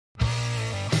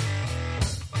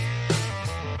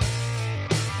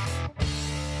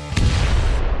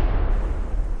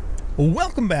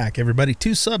Welcome back, everybody,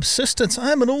 to Subsistence.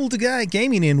 I'm an old guy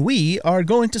gaming, and we are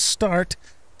going to start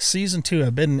Season 2.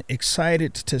 I've been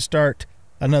excited to start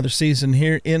another season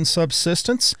here in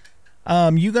Subsistence.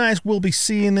 You guys will be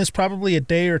seeing this probably a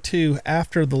day or two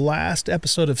after the last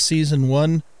episode of Season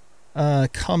 1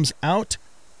 comes out.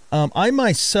 I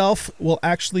myself will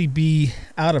actually be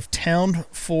out of town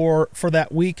for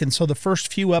that week, and so the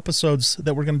first few episodes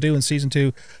that we're going to do in Season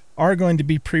 2 are going to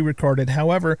be pre-recorded.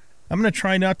 However, I'm going to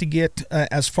try not to get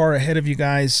as far ahead of you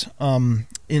guys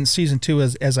in Season 2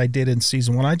 as I did in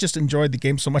Season 1. I just enjoyed the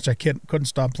game so much I couldn't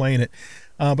stop playing it.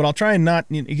 But I'll try and not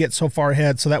get so far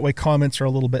ahead so that way comments are a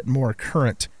little bit more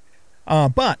current.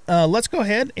 But let's go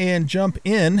ahead and jump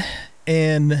in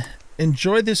and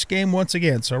enjoy this game once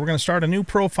again. So we're going to start a new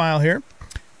profile here.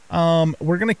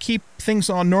 We're going to keep things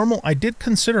on normal. I did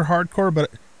consider hardcore,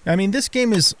 but I mean, this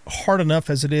game is hard enough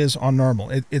as it is on normal.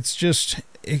 It's just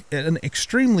an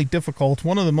extremely difficult,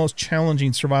 one of the most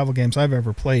challenging survival games I've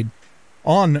ever played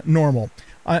on normal.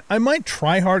 I might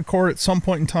try hardcore at some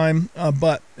point in time,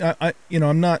 but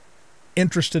I'm not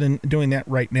interested in doing that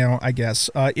right now, I guess.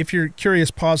 If you're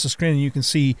curious, pause the screen and you can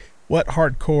see what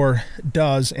hardcore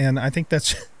does, and I think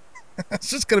that's it's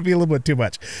just going to be a little bit too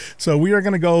much. So we are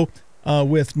going to go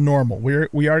with normal.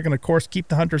 We are going to, of course, keep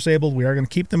the hunters able. We are going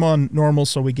to keep them on normal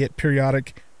so we get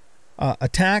periodic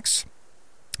attacks.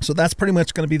 So that's pretty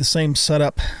much going to be the same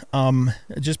setup,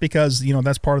 just because,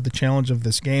 that's part of the challenge of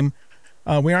this game.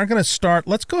 We are going to start,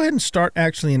 let's go ahead and start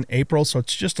actually in April, so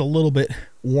it's just a little bit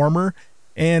warmer.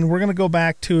 And we're going to go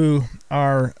back to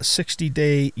our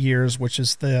 60-day years, which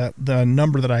is the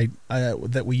number that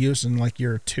that we used in like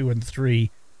year 2 and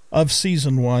 3 of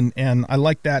Season 1, and I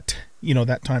like that,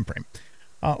 that time frame.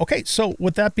 Okay, so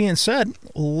with that being said,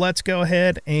 let's go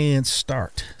ahead and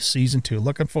start Season 2.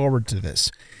 Looking forward to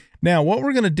this. Now, what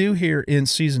we're going to do here in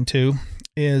Season 2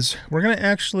 is we're going to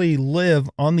actually live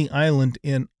on the island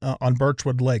on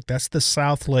Birchwood Lake. That's the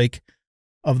south lake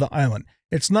of the island.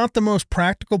 It's not the most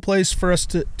practical place for us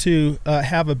to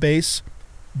have a base,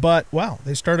 but wow,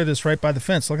 they started us right by the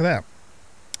fence. Look at that.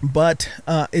 But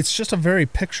it's just a very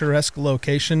picturesque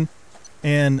location,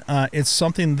 and it's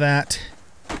something that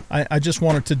I just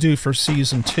wanted to do for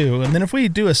Season 2. And then if we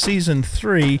do a Season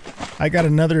 3, I got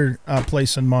another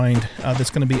place in mind that's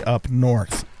going to be up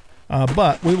north.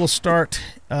 But we will start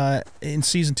in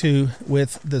Season 2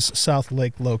 with this South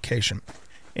Lake location.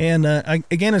 And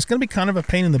again, it's going to be kind of a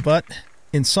pain in the butt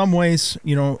in some ways,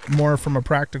 more from a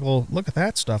practical, look at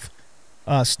that stuff,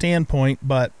 standpoint.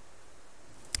 But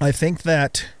I think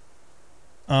that,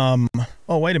 oh,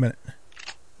 wait a minute.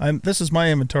 This is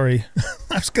my inventory.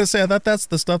 I was going to say, I thought that's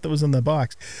the stuff that was in the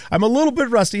box. I'm a little bit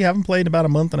rusty. I haven't played in about a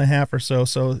month and a half or so,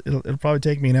 so it'll probably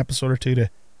take me an episode or two to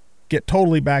get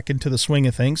totally back into the swing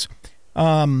of things.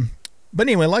 But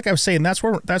anyway, like I was saying, that's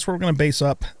where we're going to base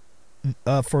up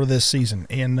for this season,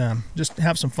 and just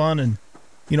have some fun and,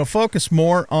 focus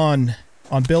more on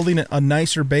building a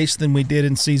nicer base than we did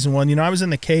in Season 1. I was in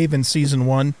the cave in Season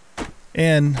 1.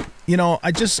 And,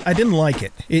 I didn't like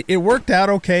it. It worked out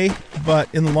okay, but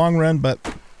in the long run,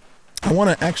 but I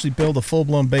want to actually build a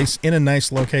full-blown base in a nice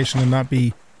location and not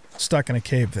be stuck in a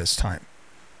cave this time.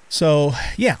 So,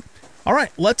 yeah. All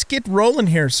right, let's get rolling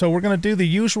here. So we're going to do the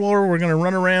usual. We're going to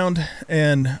run around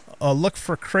and look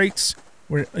for crates.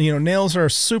 Nails are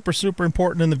super, super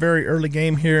important in the very early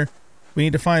game here. We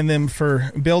need to find them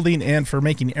for building and for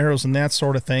making arrows and that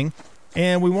sort of thing.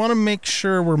 And we want to make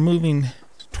sure we're moving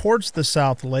towards the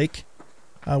South Lake,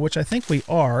 which I think we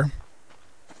are.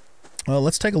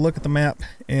 Let's take a look at the map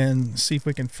and see if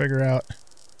we can figure out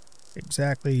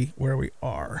exactly where we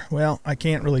are. Well, I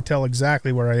can't really tell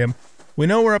exactly where I am. We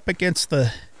know we're up against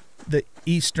the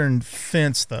eastern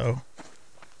fence, though,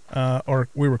 or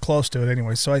we were close to it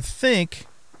anyway. So I think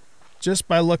just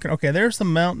by looking, okay, there's the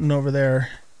mountain over there.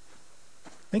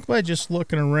 I think by just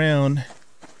looking around,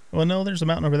 well, no, there's a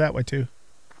mountain over that way too.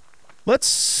 Let's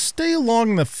stay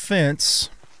along the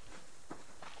fence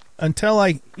until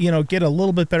I, get a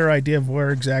little bit better idea of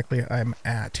where exactly I'm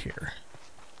at here.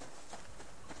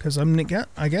 Because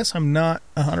I guess I'm not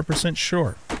 100%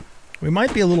 sure. We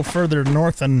might be a little further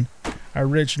north than I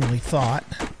originally thought.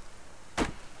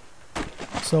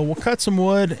 So we'll cut some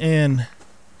wood and,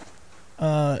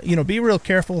 be real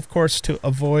careful, of course, to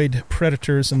avoid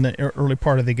predators in the early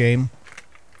part of the game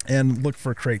and look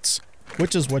for crates,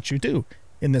 which is what you do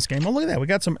in this game. Oh, look at that. We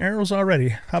got some arrows already.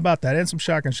 How about that? And some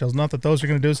shotgun shells. Not that those are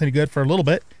going to do us any good for a little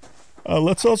bit.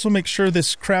 Let's also make sure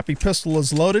this crappy pistol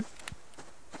is loaded.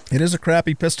 It is a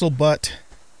crappy pistol, but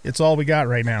it's all we got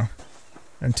right now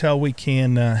until we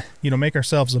can, make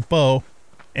ourselves a bow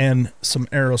and some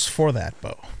arrows for that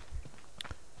bow.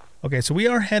 Okay, so we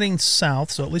are heading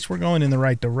south, so at least we're going in the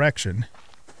right direction.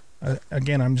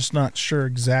 Again, I'm just not sure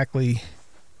exactly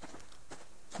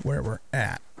where we're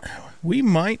at. We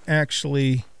might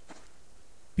actually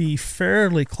be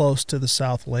fairly close to the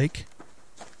South Lake.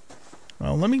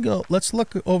 Well, let's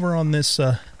look over on this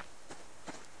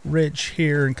ridge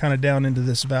here and kind of down into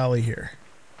this valley here.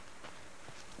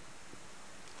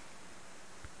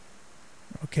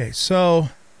 Okay, so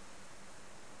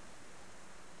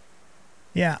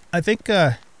yeah, I think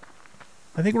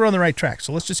we're on the right track.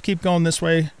 So let's just keep going this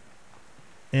way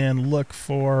and look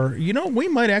for, you know, we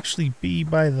might actually be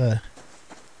by the,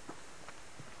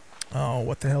 oh,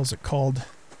 what the hell is it called?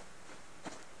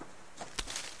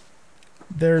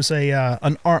 There's a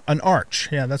an arch.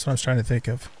 Yeah, that's what I was trying to think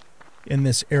of in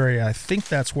this area. I think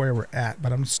that's where we're at,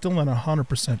 but I'm still not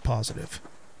 100% positive.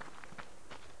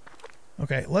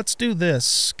 Okay, let's do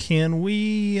this. Can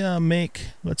we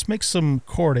let's make some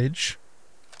cordage.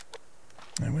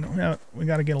 And we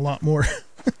got to get a lot more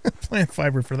plant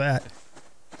fiber for that.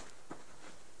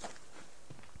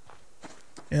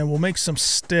 And we'll make some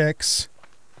sticks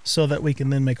so that we can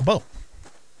then make a bow.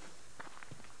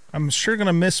 I'm sure going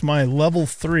to miss my level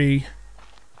 3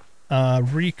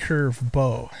 recurve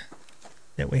bow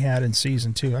that we had in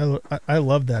Season 2. I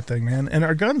love that thing, man. And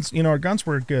our guns, you know, our guns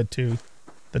were good too.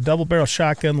 The double barrel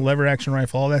shotgun, the lever action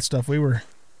rifle, all that stuff. We were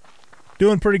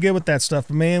doing pretty good with that stuff.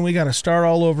 But man, we got to start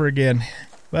all over again.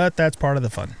 But that's part of the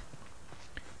fun.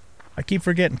 I keep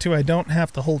forgetting too, I don't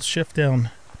have to hold shift down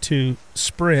to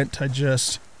sprint. I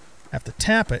just have to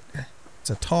tap it. It's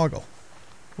a toggle,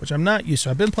 which I'm not used to.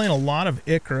 I've been playing a lot of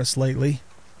Icarus lately.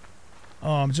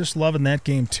 I'm just loving that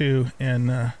game too.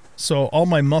 And so all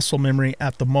my muscle memory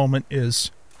at the moment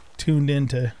is tuned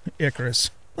into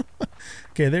Icarus.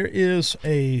 Okay, there is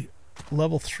a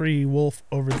level 3 wolf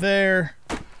over there.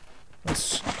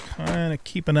 Let's kind of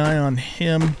keep an eye on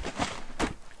him.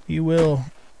 He will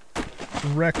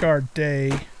wreck our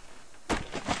day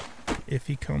if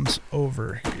he comes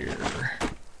over here.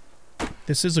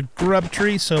 This is a grub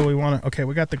tree, so we want to... Okay,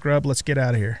 we got the grub. Let's get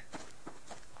out of here.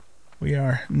 We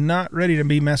are not ready to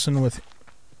be messing with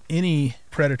any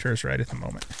predators right at the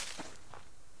moment.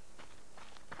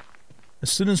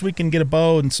 As soon as we can get a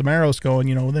bow and some arrows going,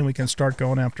 you know, then we can start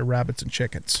going after rabbits and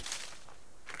chickens.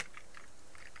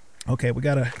 Okay, we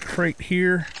got a crate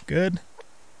here. Good.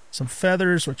 Some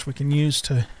feathers, which we can use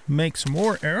to make some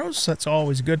more arrows. That's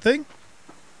always a good thing.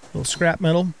 A little scrap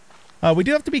metal. We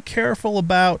do have to be careful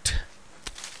about,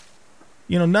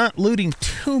 you know, not looting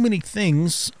too many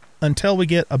things until we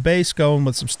get a base going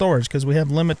with some storage, because we have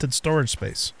limited storage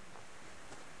space.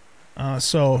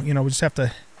 So, you know, we just have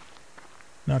to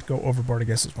not go overboard, I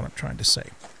guess is what I'm trying to say.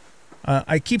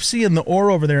 I keep seeing the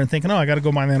ore over there and thinking, oh, I got to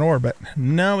go mine that ore, but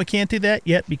no, we can't do that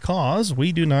yet because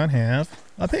we do not have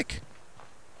a pick.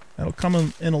 That'll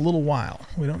come in a little while.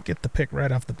 We don't get the pick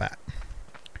right off the bat.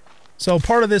 So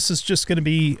part of this is just going to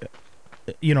be,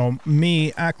 you know,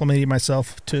 me acclimating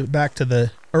myself back to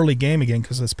the early game again,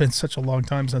 because it's been such a long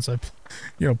time since I've,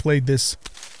 you know, played this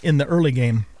in the early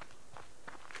game.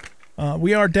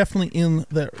 We are definitely in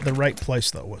the right place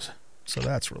though, so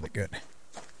that's really good.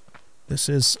 This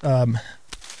is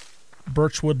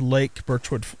Birchwood Lake.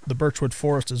 The Birchwood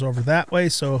Forest is over that way,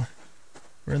 so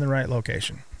we're in the right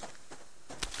location.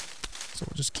 So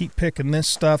we'll just keep picking this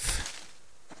stuff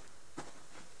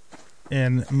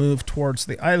and move towards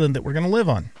the island that we're going to live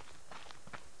on.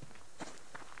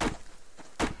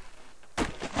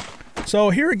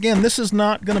 So here again, this is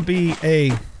not going to be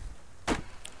a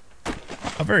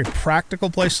very practical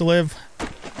place to live,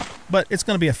 but it's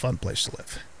going to be a fun place to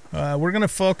live. We're going to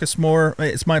focus more,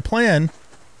 it's my plan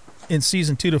in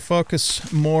Season 2 to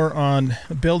focus more on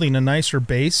building a nicer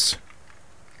base.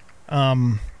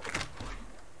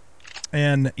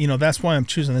 And, you know, that's why I'm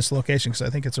choosing this location, because I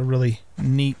think it's a really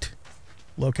neat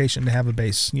location to have a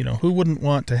base. You know, who wouldn't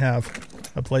want to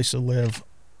have a place to live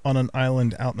on an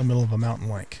island out in the middle of a mountain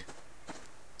lake?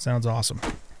 Sounds awesome.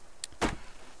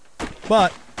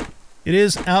 But it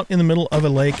is out in the middle of a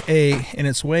lake, and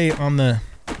it's way on the,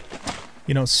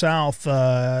 you know, south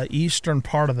eastern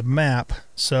part of the map.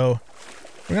 So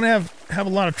we're going to have a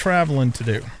lot of traveling to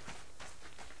do.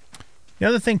 The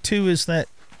other thing, too, is that,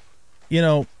 you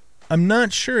know, I'm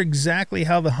not sure exactly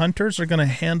how the hunters are going to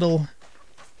handle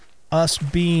us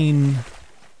being...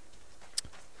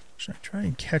 Should I try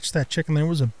and catch that chicken? There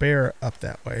was a bear up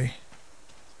that way.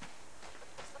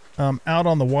 Out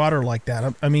on the water like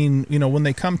that. I mean, you know, when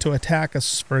they come to attack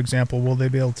us, for example, will they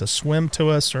be able to swim to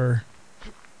us, or,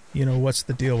 you know, what's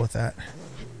the deal with that?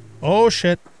 Oh,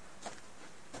 shit.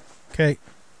 Okay.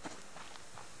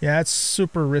 Yeah, it's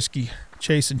super risky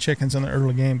chasing chickens in the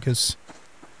early game, because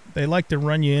They like to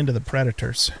run you into the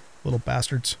predators, little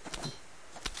bastards.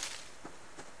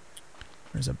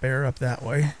 There's a bear up that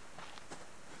way.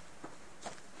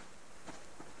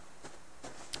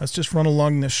 Let's just run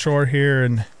along the shore here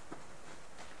and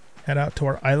head out to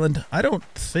our island. I don't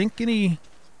think any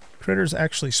critters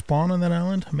actually spawn on that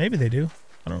island. Maybe they do.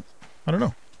 I don't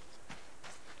know.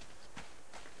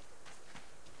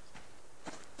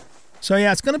 So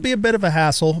yeah, it's going to be a bit of a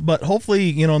hassle, but hopefully,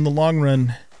 you know, in the long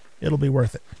run, it'll be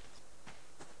worth it.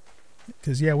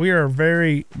 Because yeah, we are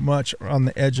very much on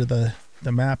the edge of the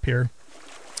map here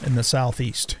in the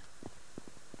southeast.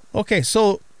 Okay,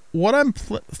 so what I'm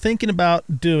thinking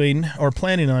about doing, or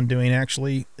planning on doing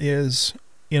actually, is,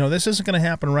 you know, this isn't going to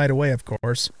happen right away, of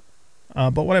course,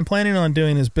 but what I'm planning on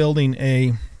doing is building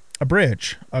a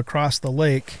bridge across the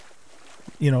lake,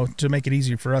 you know, to make it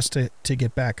easier for us to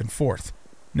get back and forth.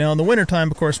 Now, in the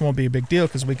wintertime, of course, won't be a big deal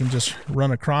because we can just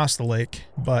run across the lake,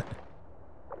 but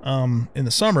in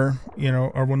the summer, you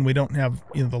know, or when we don't have,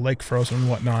 you know, the lake frozen and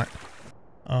whatnot,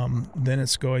 then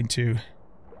it's going to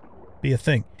be a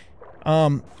thing.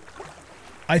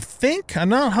 I think, I'm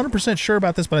not 100% sure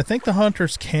about this, but I think the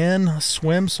hunters can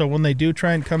swim, so when they do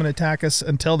try and come and attack us,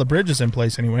 until the bridge is in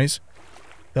place anyways,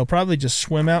 they'll probably just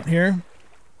swim out here.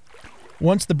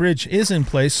 Once the bridge is in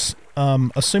place,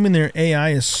 assuming their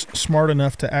AI is smart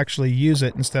enough to actually use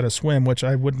it instead of swim, which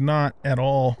I would not at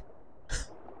all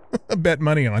bet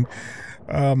money on.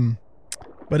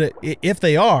 But if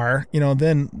they are, you know,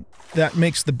 then that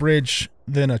makes the bridge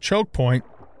then a choke point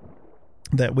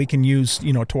that we can use,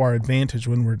 you know, to our advantage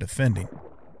when we're defending.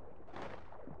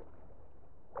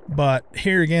 But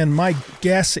here again, my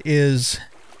guess is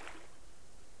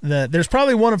that there's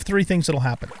probably one of three things that'll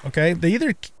happen, okay? They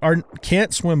either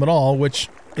can't swim at all, which,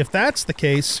 if that's the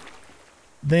case,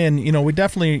 then, you know, we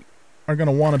definitely are going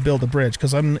to want to build a bridge,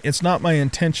 because it's not my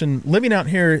intention. Living out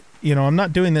here, you know, I'm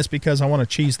not doing this because I want to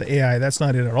cheese the AI. That's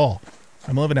not it at all.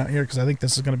 I'm living out here because I think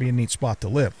this is going to be a neat spot to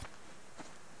live.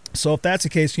 So if that's the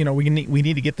case, you know, we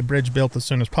need to get the bridge built as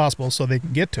soon as possible so they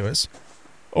can get to us.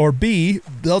 Or B,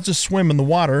 they'll just swim in the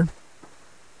water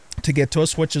to get to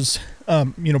us, which is,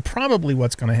 you know, probably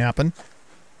what's going to happen.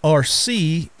 Or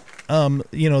C,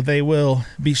 you know, they will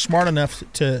be smart enough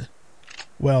to,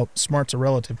 well, smart's a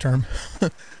relative term,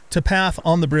 to path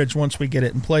on the bridge once we get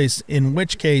it in place, in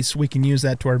which case we can use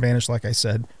that to our advantage, like I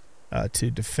said, to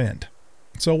defend.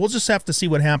 So we'll just have to see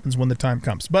what happens when the time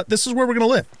comes. But this is where we're going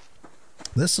to live.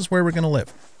 This is where we're going to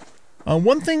live.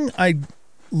 One thing I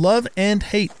love and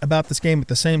hate about this game at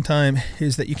the same time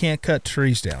is that you can't cut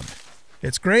trees down.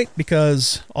 It's great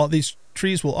because all these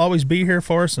trees will always be here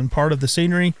for us and part of the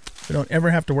scenery. We don't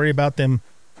ever have to worry about them,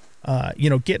 you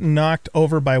know, getting knocked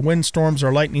over by windstorms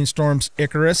or lightning storms,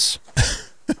 Icarus.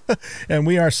 And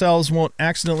we ourselves won't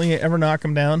accidentally ever knock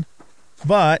them down.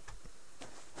 But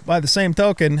by the same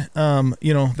token,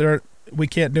 you know, we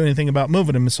can't do anything about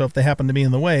moving them. So if they happen to be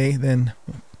in the way, then,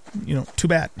 you know, too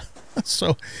bad.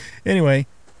 So anyway,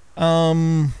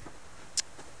 we'll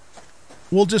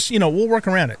just, you know, we'll work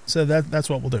around it. So that's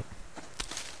what we'll do.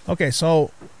 Okay,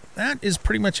 so that is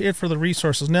pretty much it for the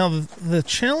resources. Now, the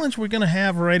challenge we're going to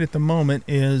have right at the moment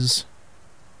is,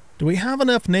 do we have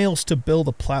enough nails to build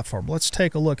a platform? Let's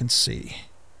take a look and see.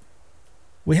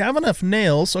 We have enough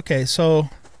nails. Okay, so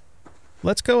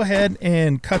let's go ahead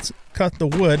and cut the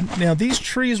wood. Now, these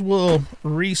trees will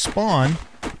respawn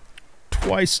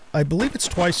twice. I believe it's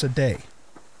twice a day.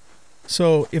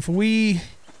 So if we,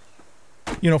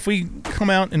 you know, if we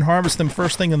come out and harvest them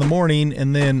first thing in the morning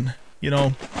and then, you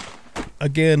know,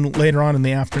 again later on in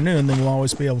the afternoon, then we'll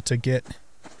always be able to get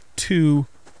two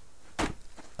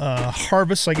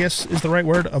harvests, I guess is the right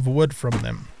word, of wood from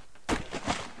them.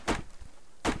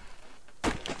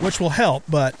 Which will help,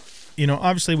 but, you know,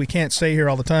 obviously we can't stay here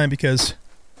all the time because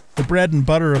the bread and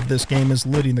butter of this game is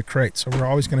looting the crates, so we're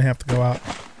always going to have to go out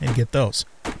and get those.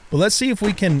 But let's see if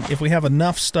we have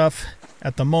enough stuff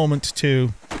at the moment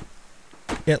to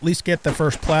at least get the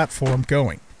first platform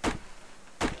going.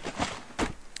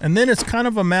 And then it's kind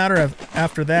of a matter of,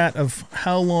 after that, of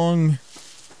how long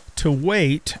to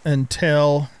wait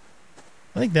until,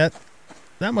 I think that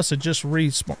must have just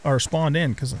spawned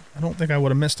in, because I don't think I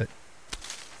would have missed it.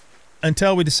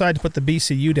 Until we decide to put the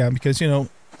BCU down, because, you know,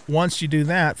 once you do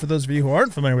that, for those of you who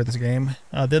aren't familiar with this game,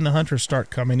 then the hunters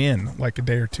start coming in like a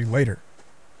day or two later.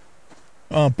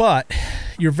 But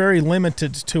you're very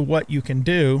limited to what you can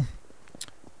do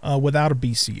without a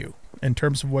BCU in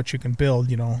terms of what you can build,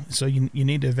 you know, so you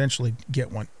need to eventually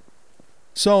get one.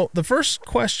 So the first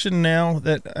question now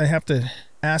that I have to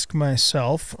ask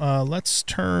myself, let's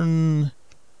turn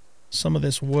some of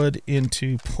this wood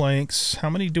into planks. How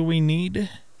many do we need?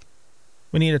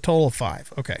 We need a total of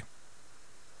 5. Okay.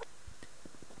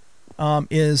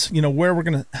 is, you know,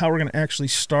 how we're gonna actually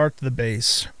start the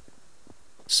base.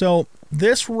 So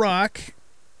this rock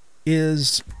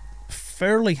is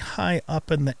fairly high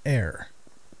up in the air.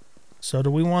 So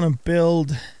do we want to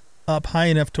build up high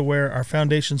enough to where our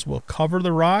foundations will cover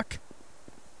the rock?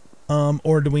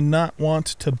 Or do we not want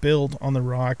to build on the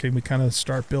rock and we kind of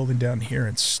start building down here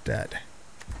instead?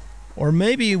 Or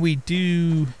maybe we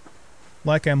do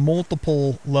like a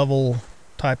multiple level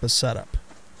type of setup.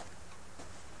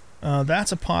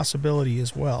 That's a possibility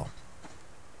as well.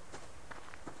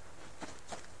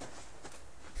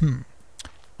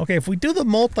 Okay, if we do the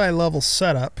multi-level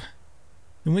setup,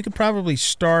 then we could probably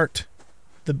start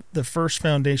the first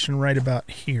foundation right about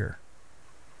here.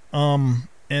 And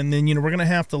then, you know, we're going to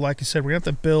have to, like I said, we're going to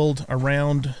have to build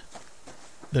around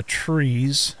the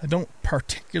trees. I don't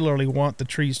particularly want the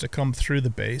trees to come through the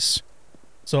base.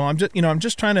 So I'm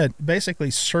just trying to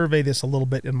basically survey this a little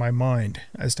bit in my mind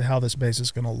as to how this base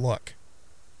is going to look.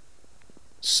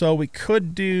 So we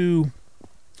could do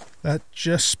that.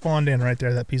 Just spawned in right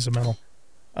there, that piece of metal.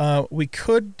 We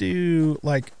could do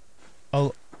like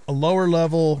a lower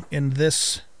level in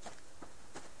this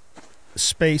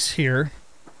space here,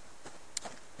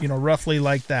 you know, roughly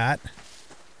like that.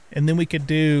 And then we could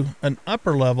do an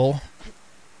upper level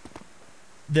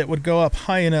that would go up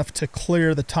high enough to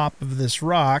clear the top of this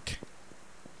rock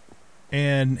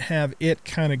and have it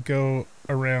kind of go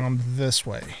around this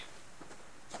way.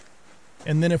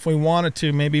 And then if we wanted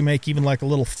to, maybe make even like a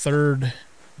little third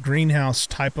greenhouse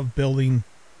type of building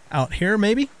out here,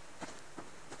 maybe.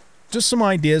 Just some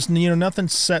ideas, and you know,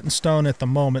 nothing's set in stone at the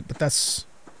moment, but that's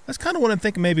kind of what I'm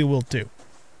thinking maybe we'll do.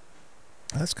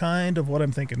 That's kind of what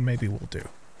I'm thinking maybe we'll do.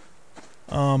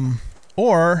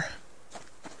 Or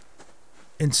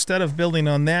instead of building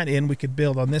on that end, we could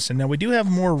build on this end. Now we do have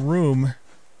more room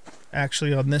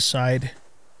actually on this side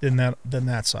than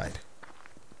that side.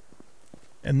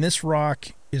 And this rock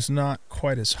is not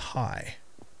quite as high.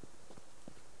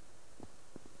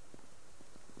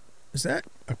 Is that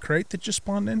a crate that just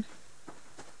spawned in?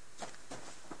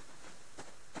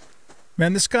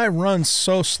 Man, this guy runs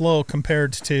so slow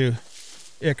compared to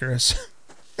Icarus.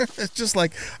 It's just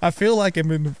like, I feel like I'm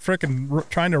frickin'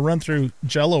 trying to run through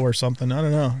Jello or something. I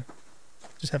don't know.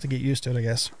 Just have to get used to it, I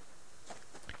guess.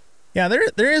 Yeah,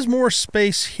 there is more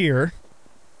space here.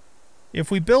 If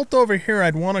we built over here,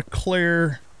 I'd want to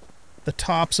clear the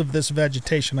tops of this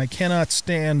vegetation. I cannot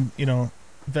stand, you know,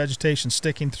 vegetation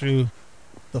sticking through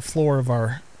the floor of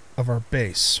our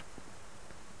base.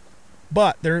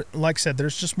 But there, like I said,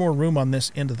 there's just more room on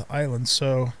this end of the island,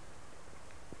 so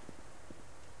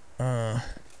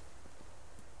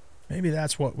maybe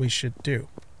that's what we should do.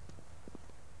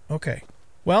 Okay.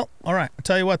 Well, all right. I'll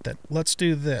tell you what then. Let's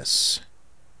do this.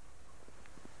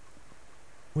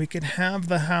 We could have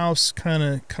the house kind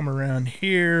of come around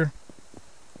here,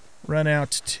 run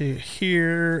out to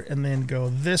here, and then go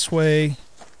this way.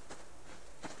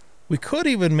 We could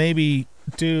even maybe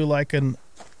do like an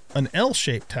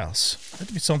L-shaped house.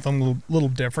 That'd be something a little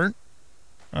different.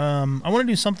 I want to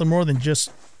do something more than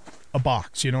just a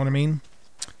box, you know what I mean?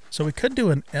 So we could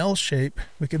do an L shape.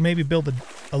 We could maybe build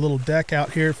a little deck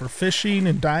out here for fishing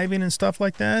and diving and stuff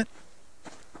like that.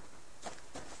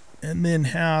 And then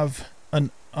have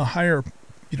a higher,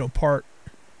 you know, part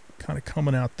kind of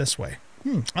coming out this way.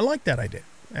 I like that idea,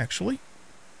 actually.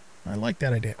 I like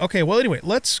that idea. Okay, well, anyway,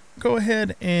 let's go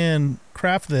ahead and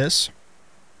craft this.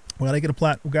 We got to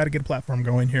get a platform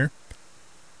going here.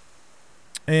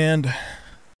 And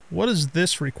what does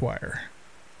this require?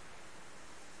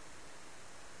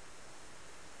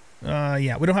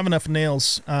 Yeah, we don't have enough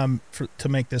nails to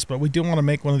make this, but we do want to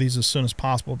make one of these as soon as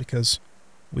possible because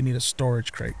we need a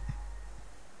storage crate.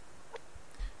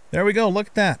 There we go. Look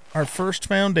at that. Our first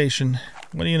foundation.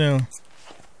 What do you know?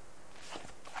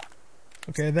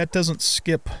 Okay, that doesn't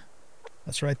skip.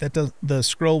 That's right. That does. The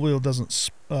scroll wheel doesn't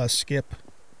skip.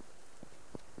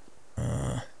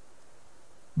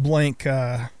 Blank.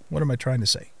 What am I trying to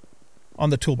say?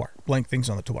 On the toolbar. Blank things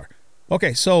on the toolbar.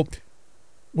 Okay, so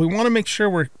we want to make sure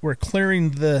we're clearing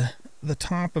the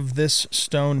top of this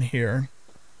stone here.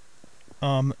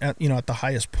 At the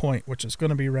highest point, which is going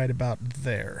to be right about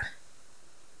there.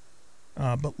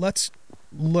 But let's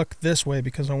look this way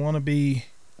because I want to be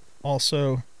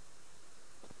also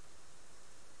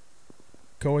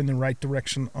going the right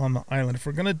direction on the island. If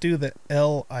we're going to do the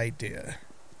L idea,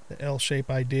 the L-shape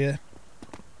idea,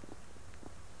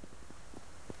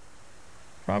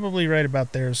 probably right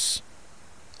about there's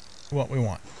what we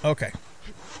want. Okay.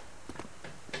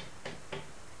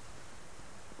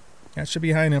 That should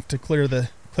be high enough to clear the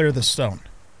stone.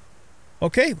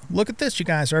 Okay, look at this, you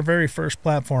guys. Our very first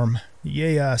platform.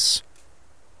 Yay us.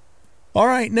 All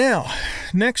right, now,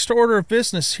 next order of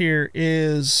business here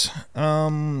is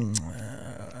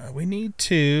we need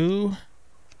to...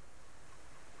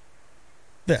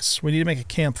 We need to make a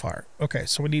campfire. Okay,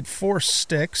 so we need 4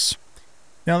 sticks.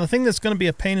 Now, the thing that's going to be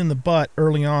a pain in the butt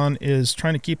early on is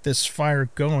trying to keep this fire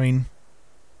going.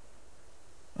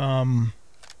 You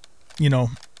know,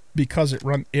 because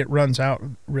it runs out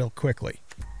real quickly.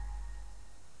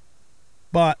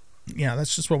 But, yeah,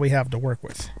 that's just what we have to work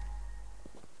with.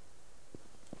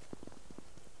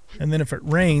 And then if it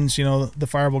rains, you know, the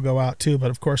fire will go out too. But,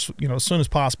 of course, you know, as soon as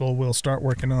possible, we'll start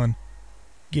working on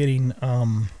getting...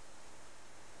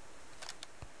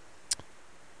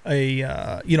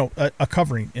 a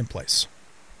covering in place.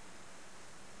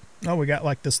 Oh, we got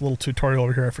like this little tutorial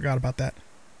over here. I forgot about that.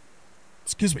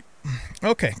 Excuse me.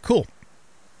 Okay, cool.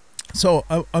 So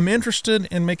I'm interested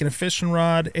in making a fishing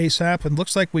rod ASAP, and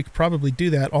looks like we could probably do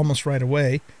that almost right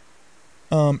away.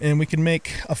 And we can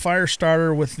make a fire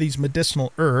starter with these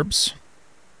medicinal herbs.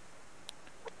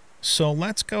 So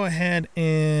let's go ahead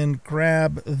and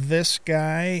grab this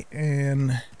guy,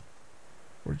 and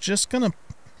we're just gonna...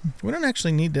 We don't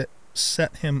actually need to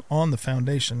set him on the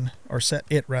foundation, or set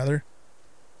it rather.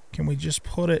 Can we just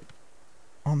put it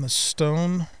on the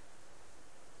stone?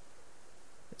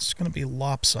 It's going to be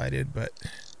lopsided, but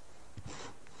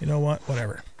you know what?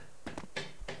 Whatever.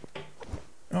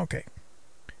 Okay.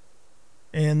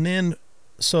 And then,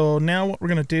 so now what we're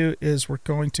going to do is we're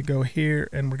going to go here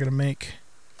and we're going to make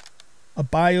a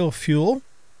biofuel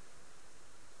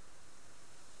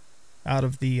out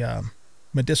of the...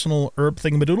 medicinal herb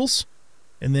thingamadoodles,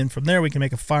 and then from there we can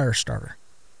make a fire starter.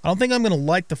 I don't think I'm going to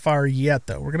light the fire yet,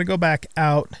 though. We're going to go back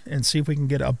out and see if we can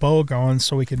get a bow going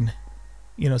so we can,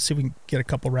 you know, see if we can get a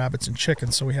couple rabbits and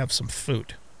chickens so we have some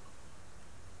food.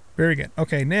 Very good.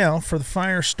 Okay, now for the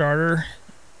fire starter,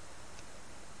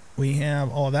 we have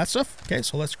all of that stuff. Okay,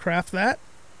 so let's craft that.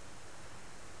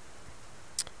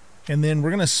 And then we're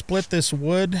going to split this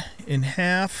wood in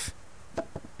half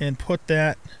and put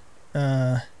that...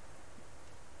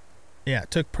 yeah,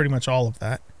 it took pretty much all of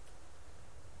that.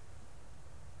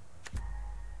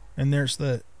 And there's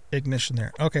the ignition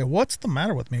there. Okay, what's the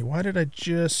matter with me? Why did I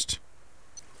just...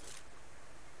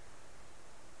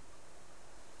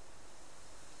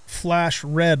 flash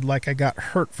red like I got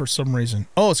hurt for some reason?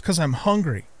 Oh, it's because I'm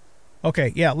hungry.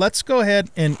 Okay, yeah, let's go ahead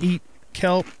and eat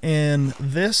kelp and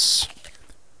this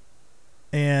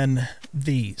and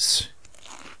these.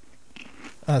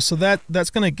 So that's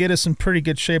going to get us in pretty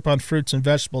good shape on fruits and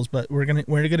vegetables, but we're gonna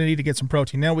need to get some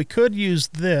protein. Now we could use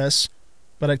this,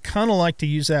 but I'd kind of like to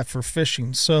use that for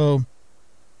fishing. So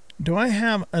do I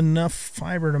have enough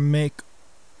fiber to make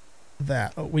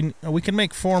that? Oh, we can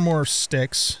make 4 more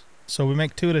sticks, so we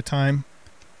make 2 at a time.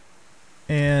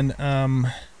 And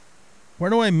where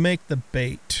do I make the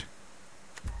bait?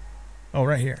 Oh,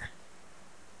 right here.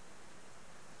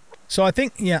 So I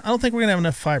think, yeah, I don't think we're gonna have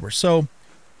enough fiber. So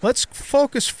let's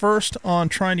focus first on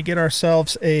trying to get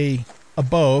ourselves a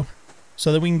bow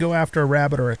so that we can go after a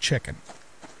rabbit or a chicken.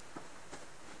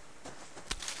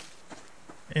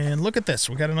 And look at this.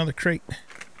 We got another crate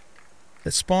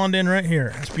that spawned in right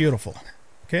here. That's beautiful.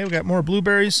 Okay, we got more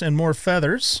blueberries and more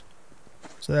feathers.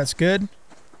 So that's good.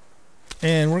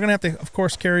 And we're going to have to, of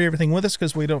course, carry everything with us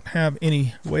because we don't have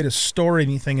any way to store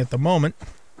anything at the moment.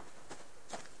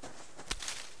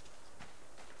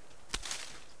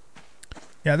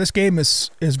 Yeah, this game is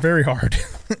very hard,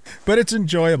 but it's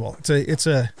enjoyable. It's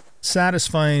a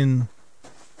satisfying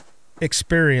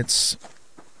experience,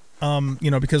 you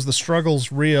know, because the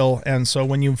struggle's real, and so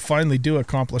when you finally do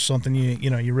accomplish something,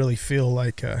 you really feel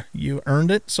like you earned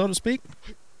it, so to speak.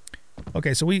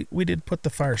 Okay, so we did put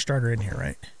the fire starter in here,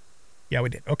 right? Yeah, we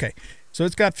did. Okay, so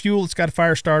it's got fuel, it's got a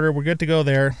fire starter. We're good to go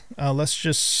there. Let's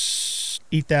just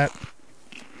eat that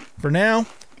for now.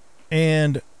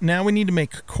 And now we need to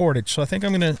make cordage. So I think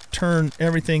I'm going to turn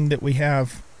everything that we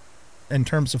have in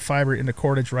terms of fiber into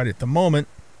cordage right at the moment.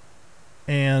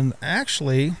 And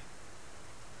actually,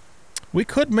 we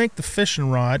could make the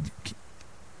fishing rod.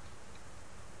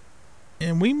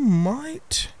 And we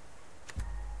might...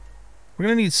 We're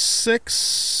going to need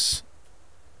 6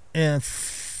 and...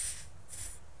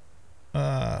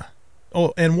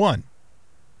 and 1.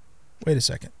 Wait a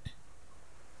second.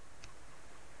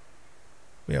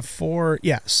 We have 4,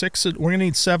 yeah, 6. We're going to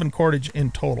need 7 cordage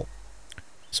in total.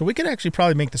 So we could actually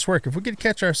probably make this work. If we could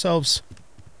catch ourselves,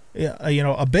 you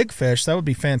know, a big fish, that would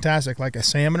be fantastic, like a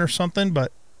salmon or something,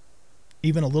 but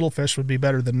even a little fish would be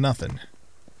better than nothing.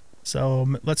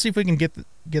 So let's see if we can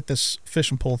get this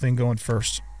fish and pole thing going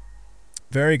first.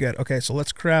 Very good. Okay, so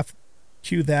let's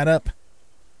queue that up.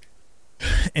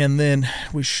 And then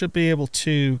we should be able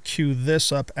to queue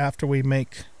this up after we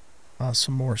make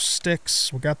some more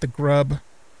sticks. We got the grub.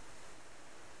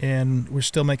 And we're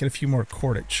still making a few more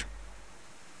cordage.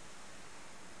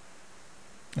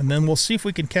 And then we'll see if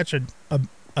we can catch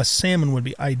a salmon would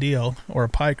be ideal, or a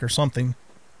pike or something.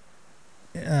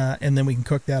 And then we can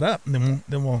cook that up, and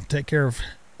then we'll take care of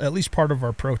at least part of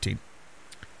our protein.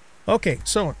 Okay,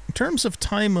 so in terms of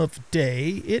time of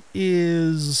day, it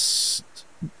is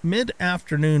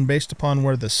mid-afternoon based upon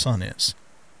where the sun is.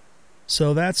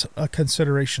 So that's a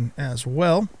consideration as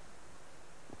well.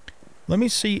 Let me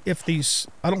see if these...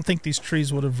 I don't think these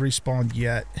trees would have respawned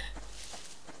yet.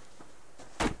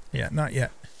 Yeah, not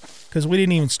yet. Because we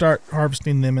didn't even start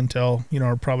harvesting them until, you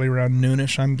know, probably around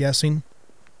noonish, I'm guessing.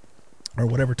 Or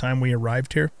whatever time we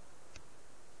arrived here.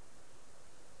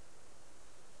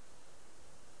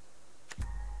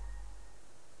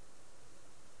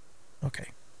 Okay.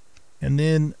 And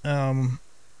then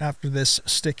after this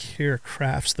stick here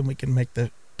crafts, then we can make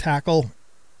the tackle.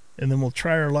 And then we'll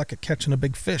try our luck at catching a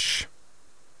big fish.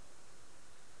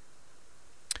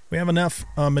 We have enough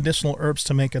medicinal herbs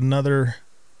to make another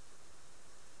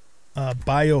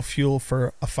biofuel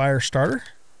for a fire starter.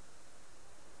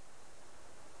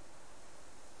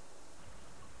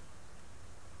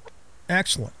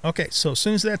 Excellent. Okay, so as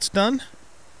soon as that's done,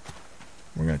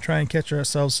 we're going to try and catch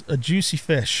ourselves a juicy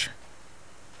fish.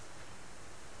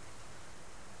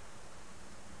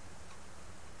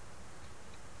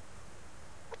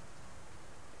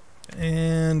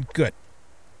 And good.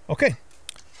 Okay,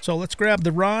 so let's grab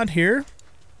the rod here.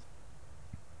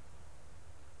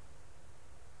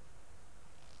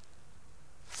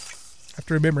 Have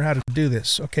to remember how to do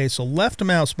this. Okay, so left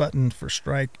mouse button for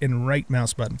strike and right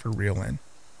mouse button for reel in.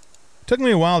 It took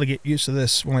me a while to get used to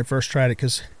this when I first tried it,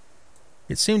 because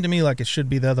it seemed to me like it should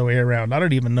be the other way around. I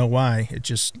don't even know why. It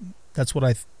just, that's what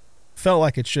I felt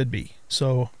like it should be.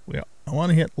 So I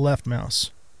want to hit left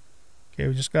mouse. Okay,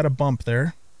 we just got a bump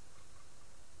there.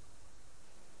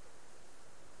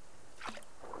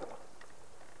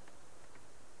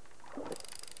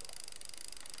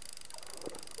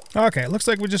 Okay, it looks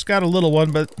like we just got a little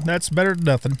one, but that's better than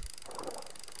nothing.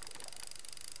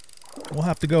 We'll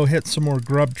have to go hit some more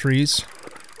grub trees.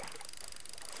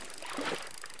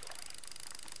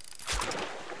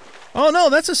 Oh no,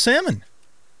 that's a salmon.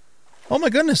 Oh my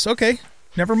goodness, okay.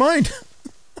 Never mind.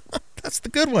 That's the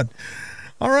good one.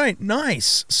 All right,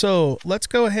 nice. So let's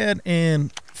go ahead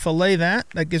and fillet that.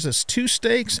 That gives us 2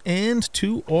 steaks and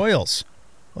 2 oils.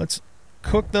 Let's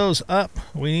cook those up.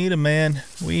 We need them, man.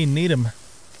 We need them.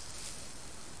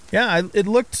 Yeah, it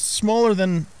looked smaller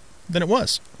than it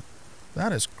was.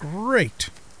 That is great.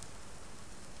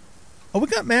 Oh, we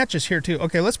got matches here too.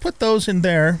 Okay, let's put those in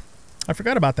there. I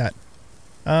forgot about that.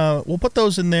 We'll put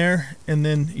those in there, and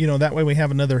then, you know, that way we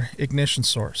have another ignition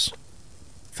source.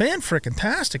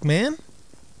 Fan-frickin-tastic, man.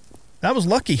 That was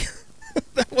lucky.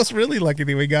 That was really lucky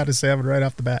that we got a salmon right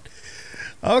off the bat.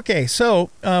 Okay, so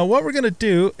what we're going to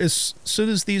do is, as soon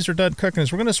as these are done cooking,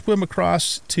 is we're going to swim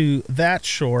across to that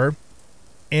shore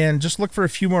and just look for a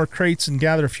few more crates and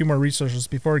gather a few more resources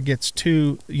before it gets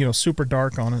too, you know, super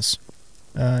dark on us.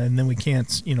 And then we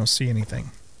can't, you know, see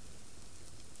anything.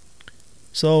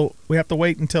 So we have to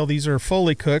wait until these are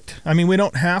fully cooked. I mean, we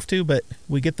don't have to, but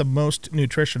we get the most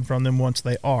nutrition from them once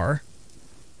they are.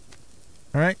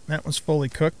 All right, that one's fully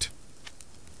cooked.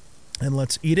 And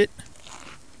let's eat it.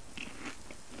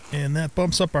 And that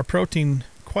bumps up our protein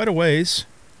quite a ways.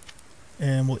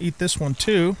 And we'll eat this one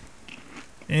too.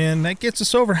 And that gets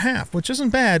us over half, which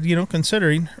isn't bad, you know,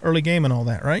 considering early game and all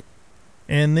that, right?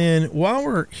 And then while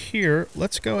we're here,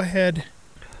 let's go ahead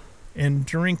and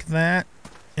drink that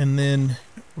and then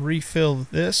refill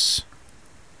this.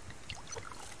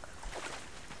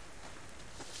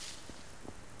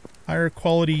 Higher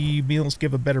quality meals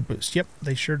give a better boost. Yep,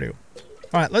 they sure do.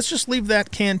 All right, let's just leave that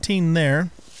canteen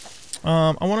there.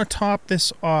 I want to top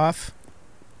this off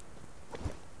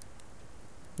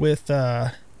with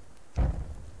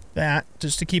that,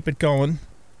 just to keep it going.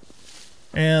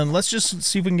 And let's just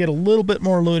see if we can get a little bit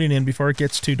more looting in before it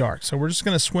gets too dark. So we're just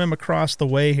going to swim across the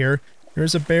way here.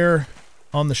 There's a bear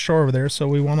on the shore over there, so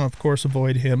we want to, of course,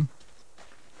 avoid him.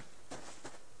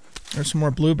 There's some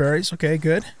more blueberries. Okay,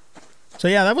 good. So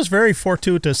yeah, that was very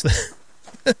fortuitous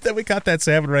that we caught that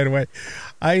salmon right away.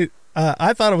 I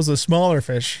thought it was a smaller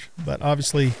fish, but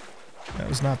obviously that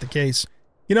was not the case.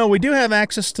 You know, we do have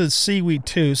access to seaweed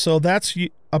too, so that's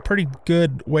a pretty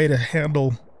good way to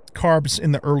handle carbs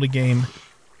in the early game.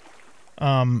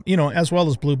 You know, as well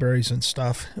as blueberries and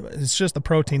stuff. It's just the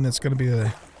protein that's going to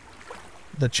be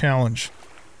the challenge.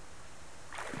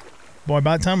 Boy,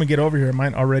 by the time we get over here, it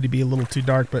might already be a little too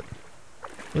dark, but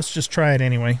let's just try it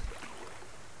anyway.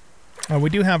 We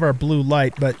do have our blue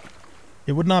light, but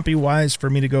it would not be wise for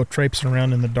me to go traipsing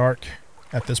around in the dark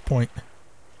at this point.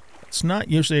 It's not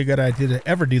usually a good idea to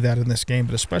ever do that in this game,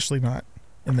 but especially not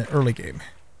in the early game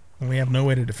when we have no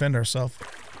way to defend ourselves.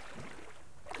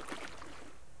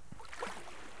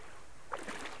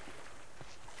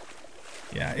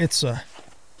 Yeah,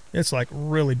 it's like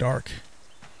really dark.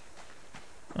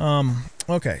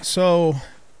 Okay, so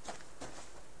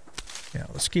yeah,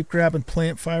 let's keep grabbing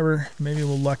plant fiber. Maybe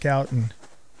we'll luck out and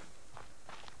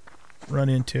run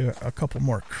into a couple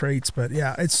more crates, but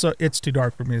yeah, it's too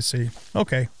dark for me to see.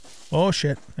 Okay. Oh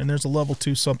shit, and there's a level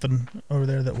 2 something over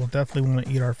there that will definitely want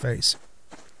to eat our face.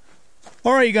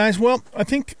 All right, you guys. Well, I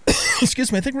think excuse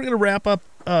me, I think we're going to wrap up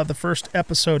the first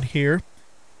episode here.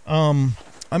 I'm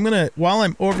going to, while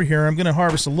I'm over here, I'm going to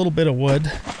harvest a little bit of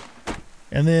wood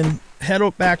and then head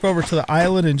back over to the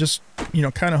island and just, you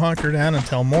know, kind of hunker down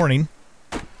until morning.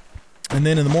 And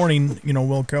then in the morning, you know,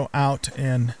 we'll go out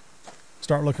and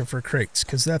start looking for crates,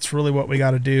 because that's really what we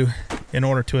got to do in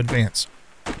order to advance.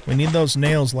 We need those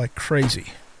nails like crazy.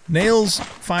 Nails,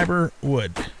 fiber,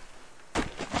 wood.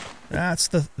 That's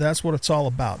what it's all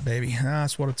about, baby.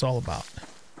 That's what it's all about.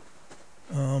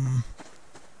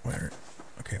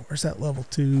 Where's that level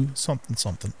 2 something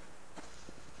something?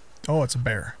 Oh, it's a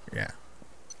bear. Yeah.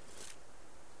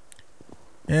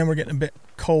 And we're getting a bit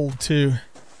cold too.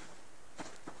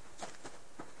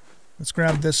 Let's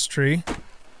grab this tree.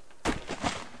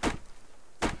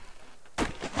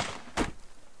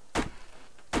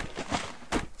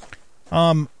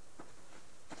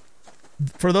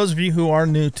 For those of you who are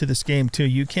new to this game too,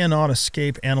 you cannot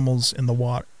escape animals in the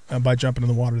water by jumping in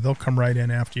the water. They'll come right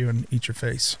in after you and eat your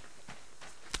face.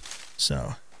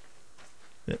 So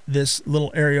this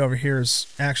little area over here is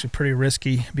actually pretty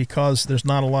risky because there's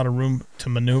not a lot of room to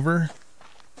maneuver.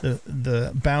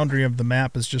 The boundary of the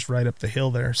map is just right up the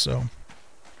hill there. So,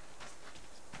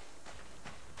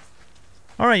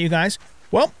 all right, you guys.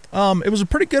 Well, it was a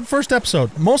pretty good first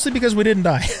episode, mostly because we didn't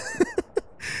die.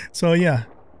 So yeah,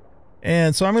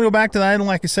 and so I'm gonna go back to the island,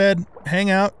 like I said, hang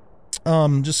out,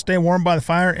 just stay warm by the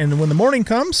fire, and when the morning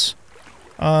comes,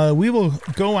 we will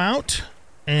go out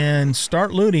and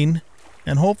start looting,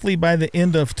 and hopefully by the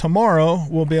end of tomorrow,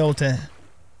 we'll be able to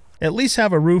at least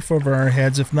have a roof over our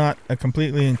heads, if not a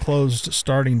completely enclosed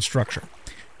starting structure.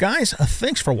 Guys,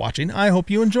 thanks for watching. I hope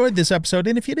you enjoyed this episode,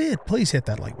 and if you did, please hit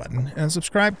that like button and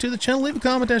subscribe to the channel. Leave a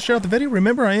comment and share out the video.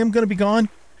 Remember, I am going to be gone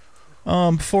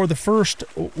for the first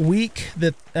week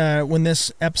that when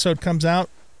this episode comes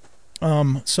out.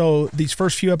 So these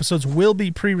first few episodes will be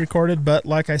pre-recorded, but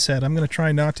like I said, I'm going to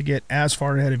try not to get as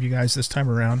far ahead of you guys this time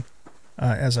around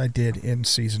as I did in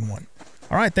Season 1.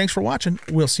 All right, thanks for watching.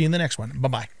 We'll see you in the next one.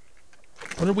 Bye-bye.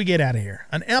 What did we get out of here?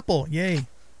 An apple. Yay.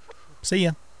 See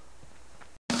ya.